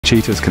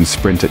Cheetahs can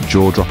sprint at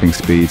jaw-dropping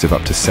speeds of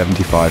up to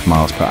 75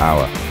 miles per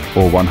hour,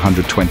 or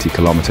 120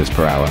 kilometers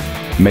per hour,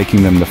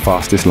 making them the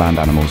fastest land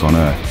animals on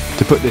Earth.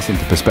 To put this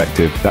into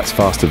perspective, that's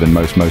faster than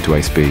most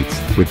motorway speeds.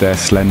 With their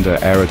slender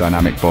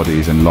aerodynamic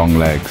bodies and long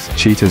legs,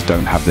 cheetahs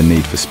don't have the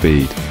need for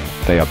speed.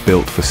 They are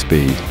built for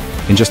speed.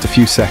 In just a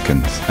few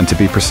seconds, and to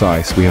be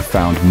precise, we have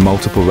found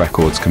multiple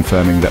records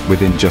confirming that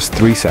within just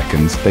 3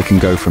 seconds, they can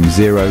go from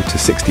 0 to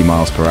 60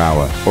 miles per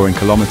hour, or in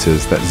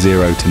kilometers, that's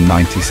 0 to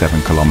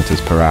 97 kilometers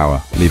per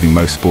hour, leaving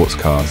most sports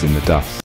cars in the dust.